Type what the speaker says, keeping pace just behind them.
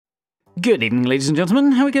Good evening, ladies and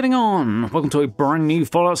gentlemen, how are we getting on? Welcome to a brand new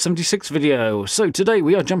Fallout 76 video. So today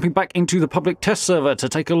we are jumping back into the public test server to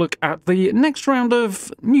take a look at the next round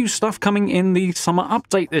of new stuff coming in the summer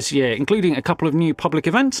update this year, including a couple of new public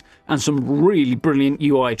events and some really brilliant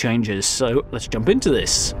UI changes. So let's jump into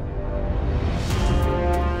this.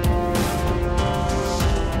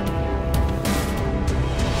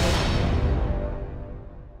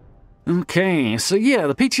 Okay, so yeah,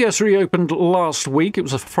 the PTS reopened last week. It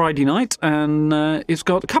was a Friday night, and it's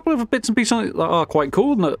got a couple of bits and pieces on it that are quite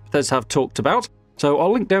cool and that Bethesda have talked about. So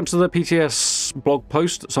I'll link down to the PTS blog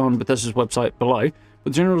post that's on Bethesda's website below.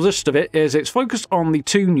 But the general gist of it is it's focused on the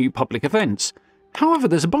two new public events. However,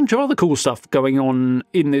 there's a bunch of other cool stuff going on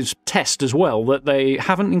in this test as well that they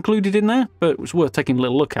haven't included in there, but it's worth taking a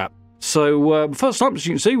little look at. So first up, as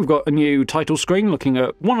you can see, we've got a new title screen looking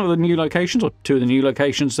at one of the new locations, or two of the new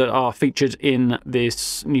locations that are featured in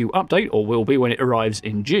this new update, or will be when it arrives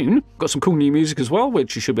in June. Got some cool new music as well,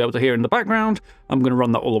 which you should be able to hear in the background. I'm going to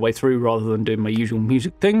run that all the way through rather than doing my usual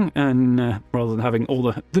music thing, and rather than having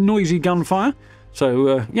all the noisy gunfire.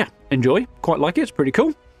 So yeah, enjoy. Quite like it. It's pretty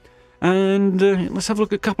cool. And let's have a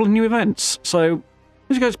look at a couple of new events. So,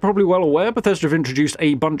 as you guys are probably well aware, Bethesda have introduced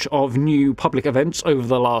a bunch of new public events over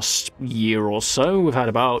the last year or so. We've had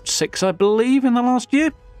about 6, I believe, in the last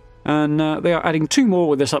year. And they are adding 2 more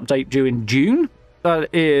with this update due in June.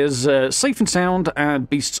 That is Safe and Sound and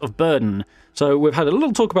Beasts of Burden. So we've had a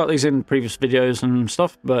little talk about these in previous videos and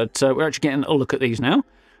stuff, but we're actually getting a look at these now.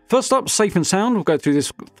 First up, Safe and Sound. We'll go through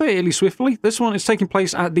this fairly swiftly. This one is taking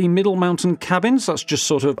place at the Middle Mountain Cabins. That's just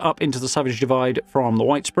sort of up into the Savage Divide from the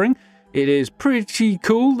White Spring. It is pretty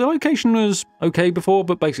cool. The location was okay before,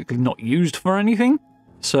 but basically not used for anything.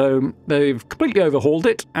 So they've completely overhauled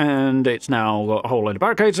it, and it's now got a whole load of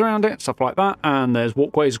barricades around it, stuff like that, and there's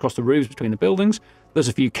walkways across the roofs between the buildings. There's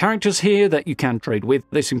a few characters here that you can trade with.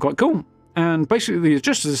 They seem quite cool. And basically, the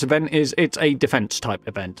gist of this event is it's a defense-type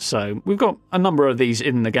event. So we've got a number of these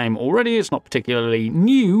in the game already. It's not particularly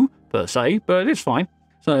new, per se, but it's fine.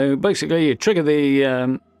 So basically, you trigger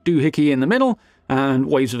the doohickey in the middle, and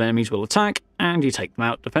waves of enemies will attack, and you take them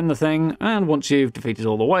out, defend the thing, and once you've defeated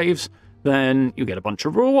all the waves, then you get a bunch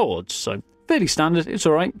of rewards. So, fairly standard, it's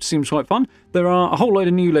alright, seems quite fun. There are a whole load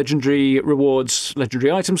of new legendary rewards,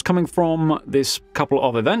 legendary items coming from this couple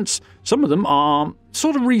of events. Some of them are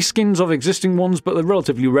sort of reskins of existing ones, but they're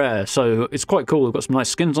relatively rare, so it's quite cool. They've got some nice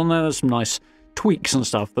skins on there, there's some nice tweaks and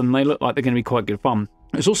stuff, and they look like they're going to be quite good fun.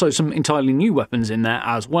 There's also some entirely new weapons in there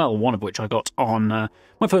as well, one of which I got on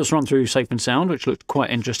my first run through Safe and Sound, which looked quite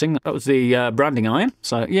interesting. That was the branding iron,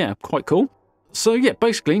 so yeah, quite cool. So yeah,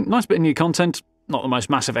 basically, nice bit of new content. Not the most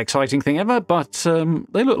massive, exciting thing ever, but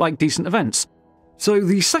they look like decent events. So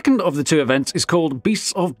the second of the 2 events is called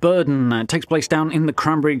Beasts of Burden. It takes place down in the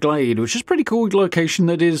Cranberry Glade, which is a pretty cool location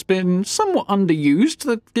that has been somewhat underused.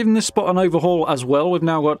 They've given this spot an overhaul as well. We've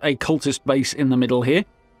now got a cultist base in the middle here,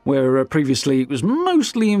 where previously it was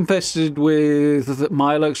mostly infested with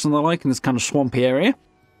Mirelurks and the like in this kind of swampy area.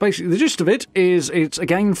 Basically, the gist of it is it's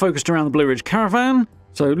again focused around the Blue Ridge Caravan.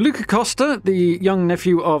 So Luca Costa, the young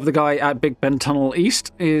nephew of the guy at Big Ben Tunnel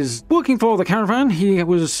East, is working for the caravan. He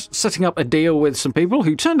was setting up a deal with some people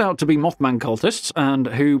who turned out to be Mothman cultists and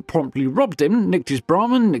who promptly robbed him, nicked his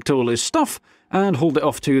Brahmin, nicked all his stuff, and hauled it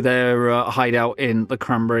off to their hideout in the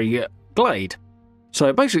Cranberry Glade.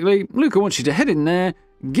 So basically, Luca wants you to head in there,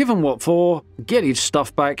 give him what for, get his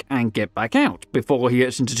stuff back, and get back out before he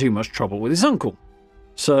gets into too much trouble with his uncle.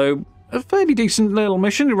 So, a fairly decent little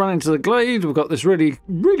mission. We run into the glade. We've got this really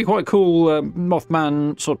quite cool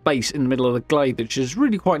Mothman sort of base in the middle of the glade, which is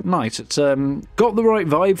really quite nice. It's got the right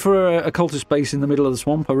vibe for a cultist base in the middle of the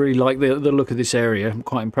swamp. I really like the look of this area. I'm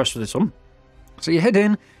quite impressed with this one. So you head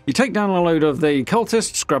in, you take down a load of the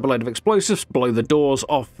cultists, grab a load of explosives, blow the doors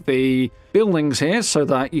off the buildings here so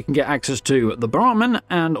that you can get access to the Brahmin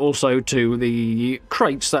and also to the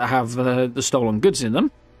crates that have the stolen goods in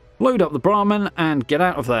them. Load up the Brahmin and get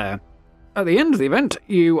out of there. At the end of the event,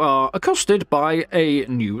 you are accosted by a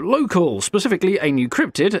new local, specifically a new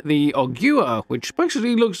cryptid, the Ogua, which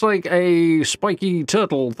basically looks like a spiky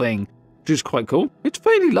turtle thing, which is quite cool. It's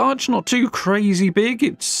fairly large, not too crazy big.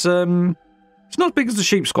 It's not as big as the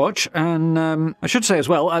sheep squatch, and I should say as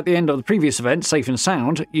well, at the end of the previous event, Safe and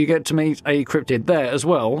Sound, you get to meet a cryptid there as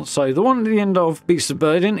well. So the one at the end of Beasts of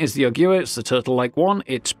Burden is the Ogua. It's the turtle-like one.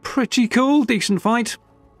 It's pretty cool, decent fight.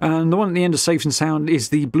 And the one at the end of Safe and Sound is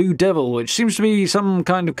the Blue Devil, which seems to be some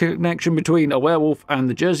kind of connection between a werewolf and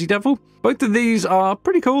the Jersey Devil. Both of these are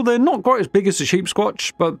pretty cool. They're not quite as big as the Sheep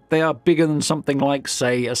Squatch, but they are bigger than something like,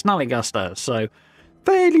 say, a Snallygaster. So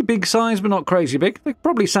fairly big size, but not crazy big. They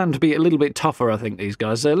probably stand to be a little bit tougher, I think, these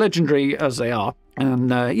guys. They're legendary as they are. And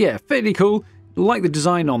yeah, fairly cool. Like the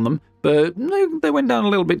design on them, but they went down a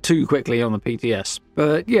little bit too quickly on the PTS.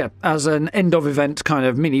 But yeah, as an end-of-event kind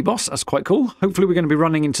of mini-boss, that's quite cool. Hopefully we're going to be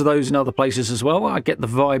running into those in other places as well. I get the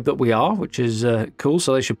vibe that we are, which is cool,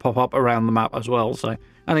 so they should pop up around the map as well. So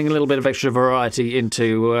adding a little bit of extra variety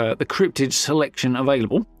into the cryptid selection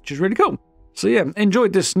available, which is really cool. So yeah,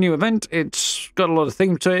 enjoyed this new event. It's got a lot of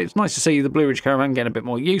theme to it. It's nice to see the Blue Ridge Caravan getting a bit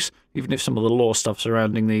more use, even if some of the lore stuff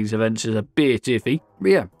surrounding these events is a bit iffy.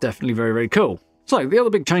 But yeah, definitely very, very cool. So the other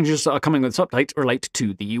big changes that are coming with this update relate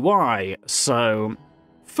to the UI. So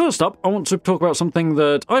first up, I want to talk about something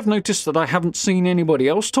that I've noticed that I haven't seen anybody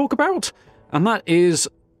else talk about, and that is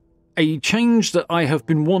a change that I have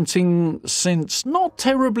been wanting since not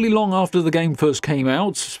terribly long after the game first came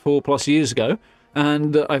out, 4+ years ago.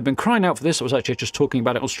 And I've been crying out for this. I was actually just talking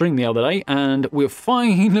about it on stream the other day, and we're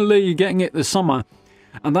finally getting it this summer.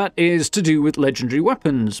 And that is to do with legendary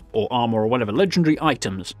weapons, or armor, or whatever, legendary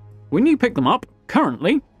items. When you pick them up,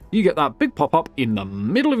 currently, you get that big pop-up in the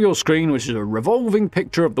middle of your screen, which is a revolving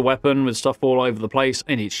picture of the weapon with stuff all over the place,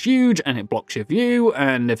 and it's huge, and it blocks your view,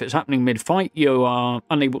 and if it's happening mid-fight, you are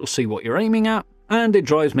unable to see what you're aiming at. And it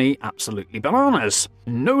drives me absolutely bananas.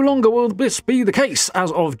 No longer will this be the case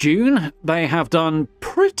as of June. They have done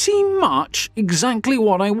pretty much exactly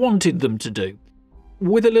what I wanted them to do,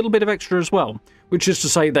 with a little bit of extra as well, which is to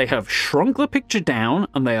say they have shrunk the picture down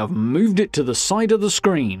and they have moved it to the side of the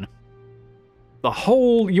screen. The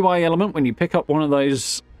whole UI element when you pick up one of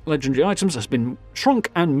those legendary items has been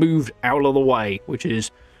shrunk and moved out of the way, which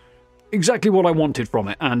is exactly what I wanted from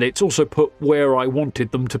it, and it's also put where I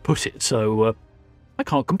wanted them to put it, so I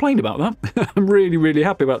can't complain about that. I'm really, really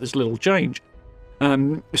happy about this little change.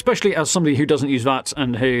 Especially as somebody who doesn't use VATS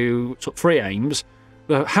and who sort of free aims,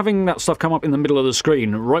 having that stuff come up in the middle of the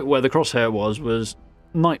screen, right where the crosshair was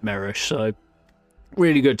nightmarish, so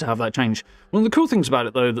really good to have that change. One of the cool things about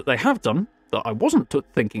it, though, that they have done, that I wasn't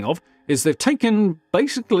thinking of, is they've taken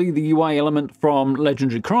basically the UI element from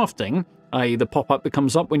legendary crafting, i.e. the pop-up that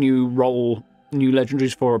comes up when you roll new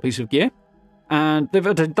legendaries for a piece of gear, and they've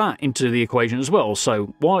added that into the equation as well.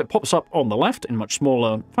 So while it pops up on the left in much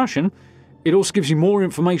smaller fashion, it also gives you more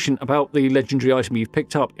information about the legendary item you've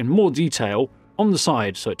picked up in more detail on the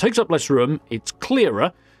side. So it takes up less room, it's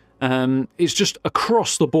clearer, it's just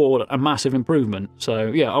across the board a massive improvement. So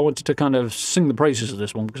yeah, I wanted to kind of sing the praises of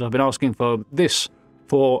this one because I've been asking for this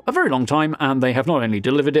for a very long time, and they have not only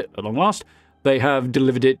delivered it at long last, they have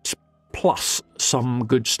delivered it plus some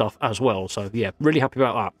good stuff as well. So yeah, really happy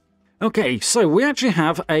about that. Okay, so we actually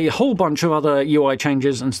have a whole bunch of other UI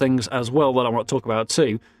changes and things as well that I want to talk about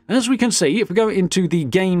too. As we can see, if we go into the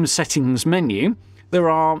game settings menu, there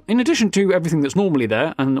are, in addition to everything that's normally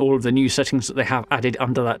there and all of the new settings that they have added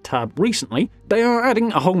under that tab recently, they are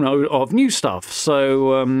adding a whole load of new stuff.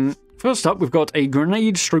 So first up, we've got a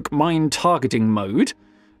grenade/mine targeting mode,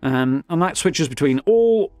 and that switches between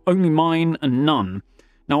all, only mine, and none.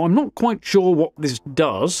 Now, I'm not quite sure what this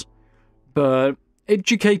does, but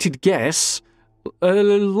educated guess,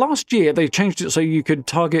 last year they changed it so you could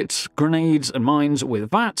target grenades and mines with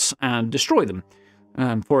VATS and destroy them.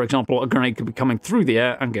 For example, a grenade could be coming through the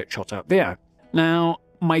air and get shot out the air. Now,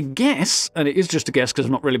 my guess, and it is just a guess because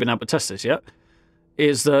I've not really been able to test this yet,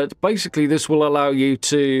 is that basically this will allow you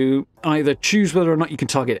to either choose whether or not you can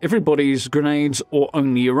target everybody's grenades or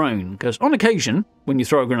only your own. Because on occasion, when you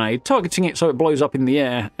throw a grenade, targeting it so it blows up in the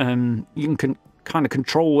air, you can kind of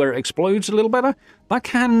control where it explodes a little better. That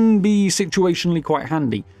can be situationally quite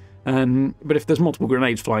handy. But if there's multiple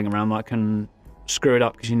grenades flying around, that can screw it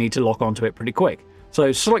up because you need to lock onto it pretty quick.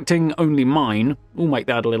 So selecting only mine will make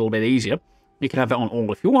that a little bit easier. You can have it on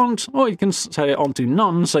all if you want, or you can set it onto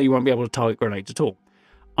none so you won't be able to target grenades at all.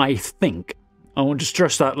 I think. I want to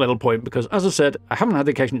stress that little point because, as I said, I haven't had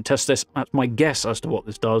the occasion to test this. That's my guess as to what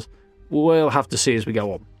this does. We'll have to see as we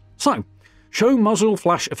go on. So, show muzzle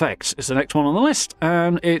flash effects is the next one on the list,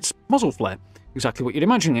 and it's muzzle flare. Exactly what you'd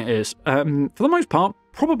imagine it is. For the most part,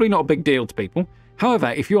 probably not a big deal to people.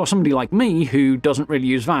 However, if you are somebody like me who doesn't really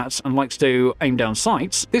use VATS and likes to aim down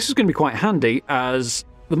sights, this is going to be quite handy as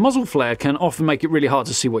the muzzle flare can often make it really hard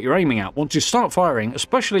to see what you're aiming at. Once you start firing,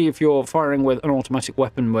 especially if you're firing with an automatic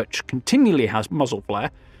weapon which continually has muzzle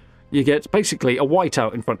flare, you get basically a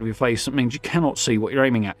whiteout in front of your face that means you cannot see what you're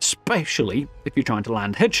aiming at, especially if you're trying to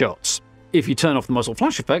land headshots. If you turn off the muzzle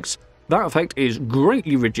flash effects, that effect is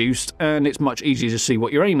greatly reduced and it's much easier to see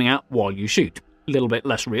what you're aiming at while you shoot. A little bit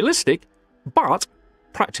less realistic, but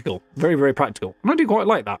practical. Very, very practical. And I do quite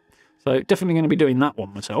like that. So definitely going to be doing that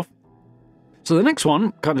one myself. So the next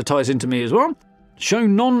one kind of ties into me as well. Show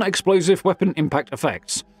non-explosive weapon impact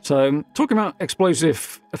effects. So, talking about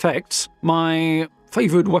explosive effects, my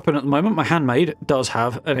favoured weapon at the moment, my handmade, does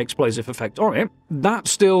have an explosive effect on it. That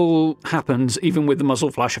still happens even with the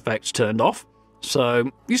muzzle flash effects turned off.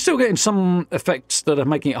 So, you're still getting some effects that are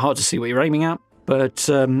making it hard to see what you're aiming at, but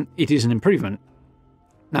it is an improvement.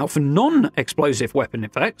 Now, for non-explosive weapon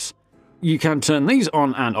effects, you can turn these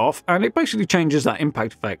on and off, and it basically changes that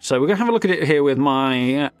impact effect. So we're going to have a look at it here with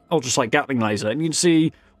my ultrasight Gatling laser, and you can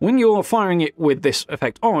see when you're firing it with this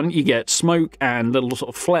effect on, you get smoke and little sort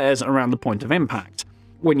of flares around the point of impact.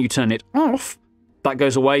 When you turn it off, that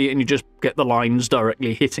goes away, and you just get the lines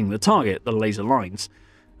directly hitting the target, the laser lines.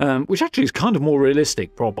 Which actually is kind of more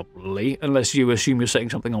realistic, probably, unless you assume you're setting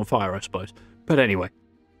something on fire, I suppose. But anyway,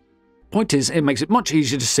 point is, it makes it much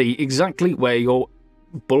easier to see exactly where your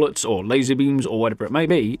bullets or laser beams or whatever it may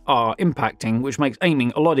be are impacting, which makes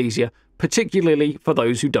aiming a lot easier, particularly for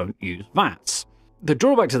those who don't use VATS. The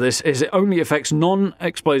drawback to this is it only affects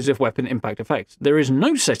non-explosive weapon impact effects. There is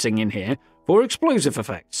no setting in here for explosive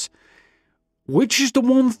effects, which is the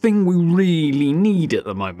one thing we really need at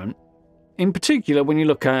the moment. In particular, when you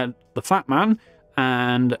look at the Fat Man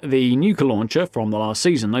and the nuke launcher from the last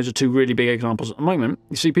season, those are two really big examples at the moment.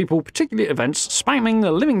 You see people, particularly at events, spamming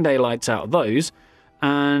the living daylights out of those,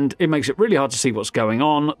 and it makes it really hard to see what's going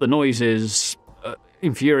on. The noise is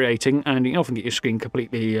infuriating, and you can often get your screen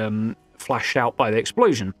completely flashed out by the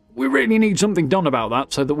explosion. We really need something done about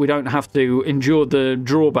that so that we don't have to endure the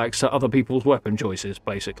drawbacks to other people's weapon choices,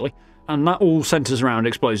 basically. And that all centres around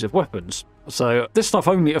explosive weapons. So this stuff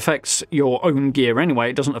only affects your own gear anyway.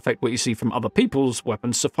 It doesn't affect what you see from other people's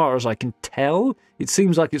weapons, so far as I can tell. It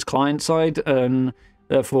seems like it's client-side, and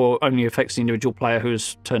therefore only affects the individual player who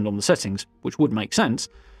has turned on the settings, which would make sense.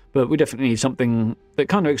 But we definitely need something that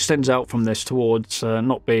kind of extends out from this towards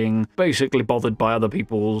not being basically bothered by other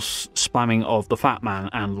people's spamming of the Fat Man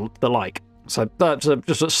and the like. So that's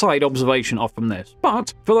just a side observation off from this.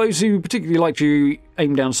 But for those who particularly like to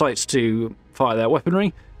aim down sights to fire their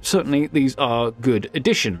weaponry, certainly these are good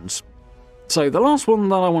additions. So the last one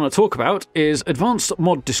that I want to talk about is advanced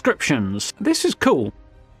mod descriptions. This is cool.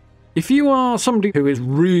 If you are somebody who is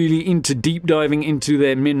really into deep diving into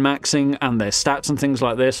their min-maxing and their stats and things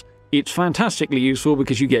like this, it's fantastically useful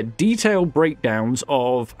because you get detailed breakdowns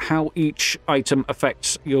of how each item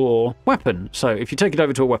affects your weapon. So if you take it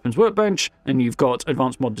over to a weapons workbench and you've got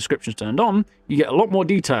advanced mod descriptions turned on, you get a lot more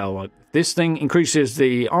detail. Like if this thing increases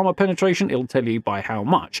the armor penetration, it'll tell you by how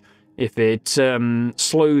much. If it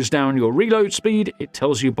slows down your reload speed, it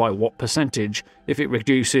tells you by what percentage. If it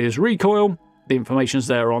reduces recoil, the information's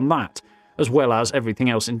there on that, as well as everything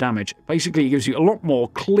else in damage. Basically, it gives you a lot more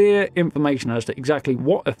clear information as to exactly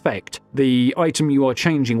what effect the item you are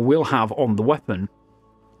changing will have on the weapon.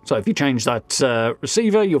 So if you change that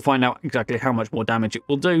receiver, you'll find out exactly how much more damage it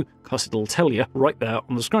will do, because it'll tell you right there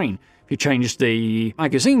on the screen. If you change the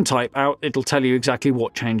magazine type out, it'll tell you exactly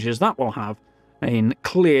what changes that will have in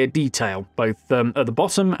clear detail, both at the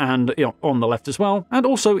bottom and on the left as well, and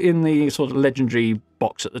also in the sort of legendary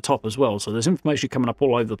box at the top as well. So there's information coming up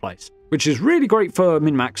all over the place, which is really great for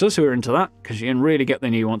min-maxers who are into that, because you can really get the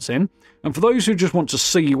nuance in. And for those who just want to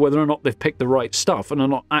see whether or not they've picked the right stuff and are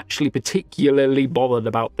not actually particularly bothered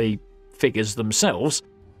about the figures themselves,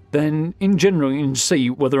 then in general you can see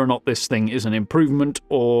whether or not this thing is an improvement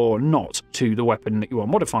or not to the weapon that you are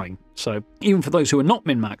modifying. So even for those who are not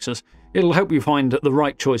min-maxers, it'll help you find the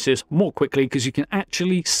right choices more quickly because you can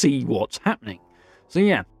actually see what's happening. So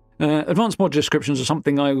yeah, advanced mod descriptions are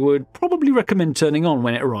something I would probably recommend turning on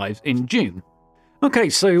when it arrives in June. Okay,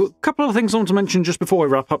 so a couple of things I want to mention just before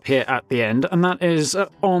we wrap up here at the end, and that is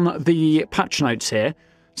on the patch notes here.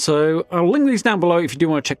 So I'll link these down below if you do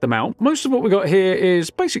want to check them out. Most of what we got here is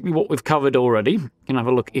basically what we've covered already. You can have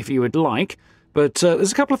a look if you would like. But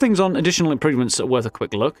there's a couple of things on additional improvements that are worth a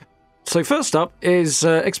quick look. So first up is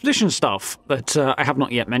expedition stuff that I have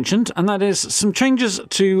not yet mentioned, and that is some changes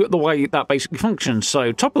to the way that basically functions.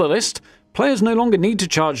 So top of the list, players no longer need to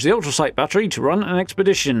charge the ultrasight battery to run an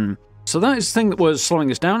expedition. So that is the thing that was slowing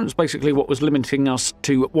us down. It's basically what was limiting us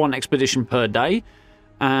to one expedition per day.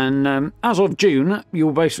 And as of June,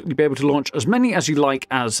 you'll basically be able to launch as many as you like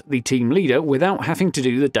as the team leader without having to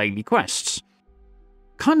do the daily quests.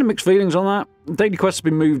 Kind of mixed feelings on that. Daily quests have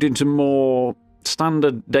been moved into more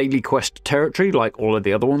standard daily quest territory like all of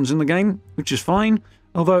the other ones in the game, which is fine.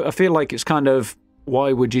 Although I feel like it's kind of,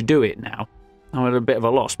 why would you do it now? I'm at a bit of a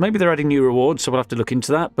loss. Maybe they're adding new rewards, so we'll have to look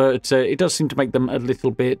into that, but it does seem to make them a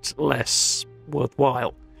little bit less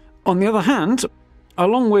worthwhile. On the other hand,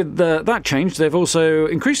 along with that change, they've also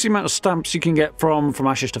increased the amount of stamps you can get from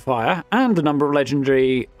Ashes to Fire, and the number of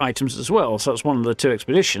legendary items as well, so that's one of the two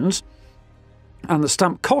expeditions. And the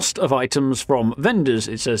stamp cost of items from vendors,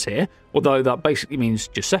 it says here, although that basically means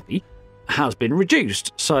Giuseppe, has been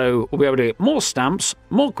reduced. So we'll be able to get more stamps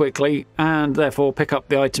more quickly and therefore pick up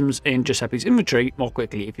the items in Giuseppe's inventory more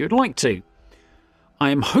quickly if you'd like to. I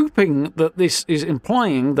am hoping that this is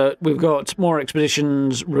implying that we've got more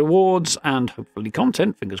expeditions, rewards, and hopefully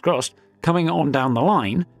content, fingers crossed, coming on down the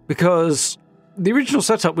line, because the original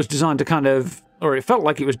setup was designed to kind of, or it felt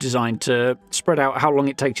like it was designed to spread out how long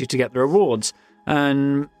it takes you to get the rewards.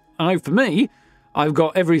 And I know for me, I've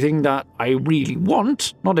got everything that I really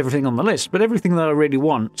want, not everything on the list, but everything that I really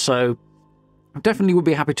want, so I definitely would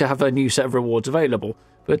be happy to have a new set of rewards available.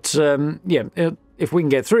 But yeah, if we can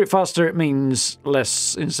get through it faster, it means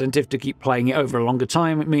less incentive to keep playing it over a longer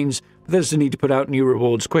time. It means there's the need to put out new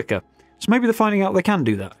rewards quicker. So maybe they're finding out they can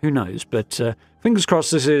do that. Who knows? But fingers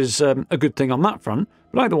crossed this is a good thing on that front.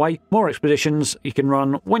 But either way, more expeditions you can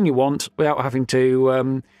run when you want without having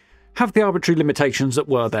to have the arbitrary limitations that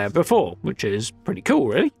were there before, which is pretty cool,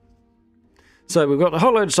 really. So we've got a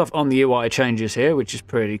whole load of stuff on the UI changes here, which is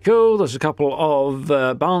pretty cool. There's a couple of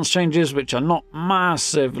balance changes, which are not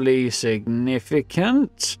massively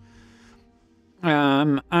significant.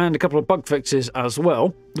 And a couple of bug fixes as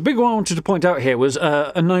well. The big one I wanted to point out here was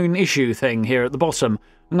a known issue thing here at the bottom.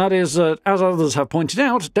 And that is, as others have pointed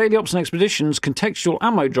out, Daily Ops and Expeditions contextual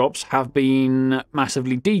ammo drops have been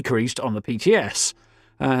massively decreased on the PTS.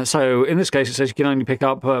 So in this case, it says you can only pick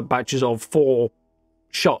up batches of 4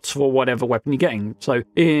 shots for whatever weapon you're getting. So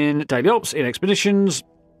in Daily Ops, in Expeditions,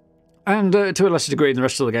 and to a lesser degree in the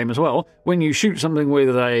rest of the game as well, when you shoot something with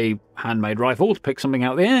a handmade rifle to pick something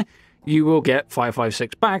out of the air, you will get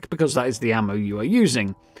 5.56 back because that is the ammo you are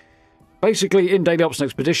using. Basically, in Daily Ops and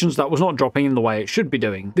Expeditions, that was not dropping in the way it should be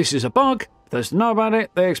doing. This is a bug. Those who know about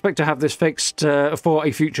it, they expect to have this fixed for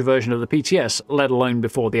a future version of the PTS, let alone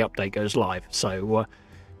before the update goes live. So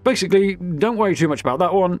basically, don't worry too much about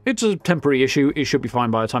that one. It's a temporary issue. It should be fine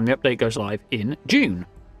by the time the update goes live in June.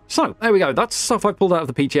 So, there we go. That's stuff I've pulled out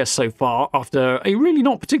of the PTS so far after a really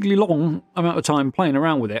not particularly long amount of time playing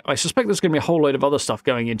around with it. I suspect there's going to be a whole load of other stuff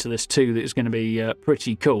going into this too that is going to be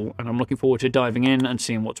pretty cool, and I'm looking forward to diving in and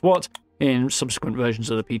seeing what's what in subsequent versions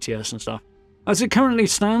of the PTS and stuff. As it currently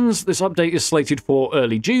stands, this update is slated for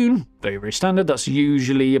early June. Very, very standard. That's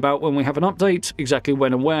usually about when we have an update. Exactly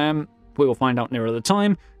when and where, we will find out nearer the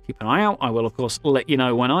time. Keep an eye out. I will, of course, let you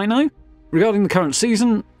know when I know. Regarding the current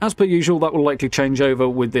season, as per usual, that will likely change over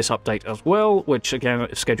with this update as well, which again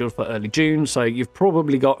is scheduled for early June, so you've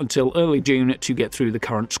probably got until early June to get through the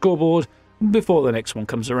current scoreboard before the next one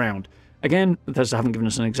comes around. Again, Bethesda haven't given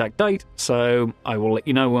us an exact date, so I will let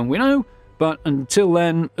you know when we know, but until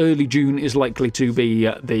then, early June is likely to be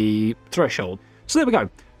the threshold. So there we go.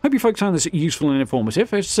 Hope you folks found this useful and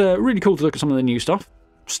informative. It's really cool to look at some of the new stuff.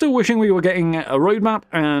 Still wishing we were getting a roadmap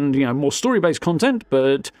and, more story-based content,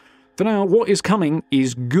 but for now, what is coming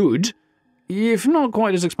is good, if not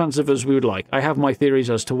quite as expansive as we would like. I have my theories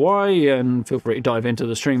as to why, and feel free to dive into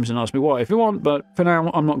the streams and ask me why if you want, but for now,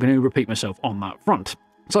 I'm not going to repeat myself on that front.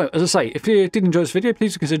 So, as I say, if you did enjoy this video,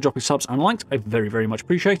 please consider dropping subs and likes. I very, very much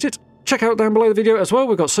appreciate it. Check out down below the video as well.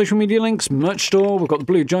 We've got social media links, merch store, we've got the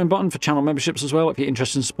blue join button for channel memberships as well, if you're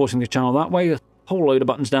interested in supporting the channel that way. A whole load of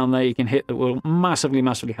buttons down there you can hit that will massively,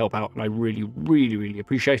 massively help out, and I really, really, really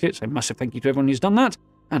appreciate it. So, massive thank you to everyone who's done that.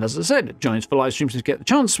 And as I said, join us for live streams to get the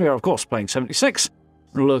chance. We are, of course, playing 76.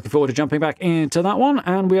 Looking forward to jumping back into that one.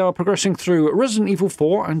 And we are progressing through Resident Evil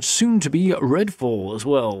 4 and soon to be Redfall as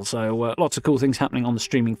well. So lots of cool things happening on the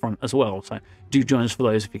streaming front as well. So do join us for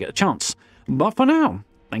those if you get a chance. But for now,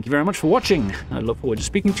 thank you very much for watching. I look forward to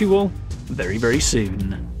speaking to you all very, very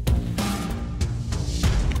soon.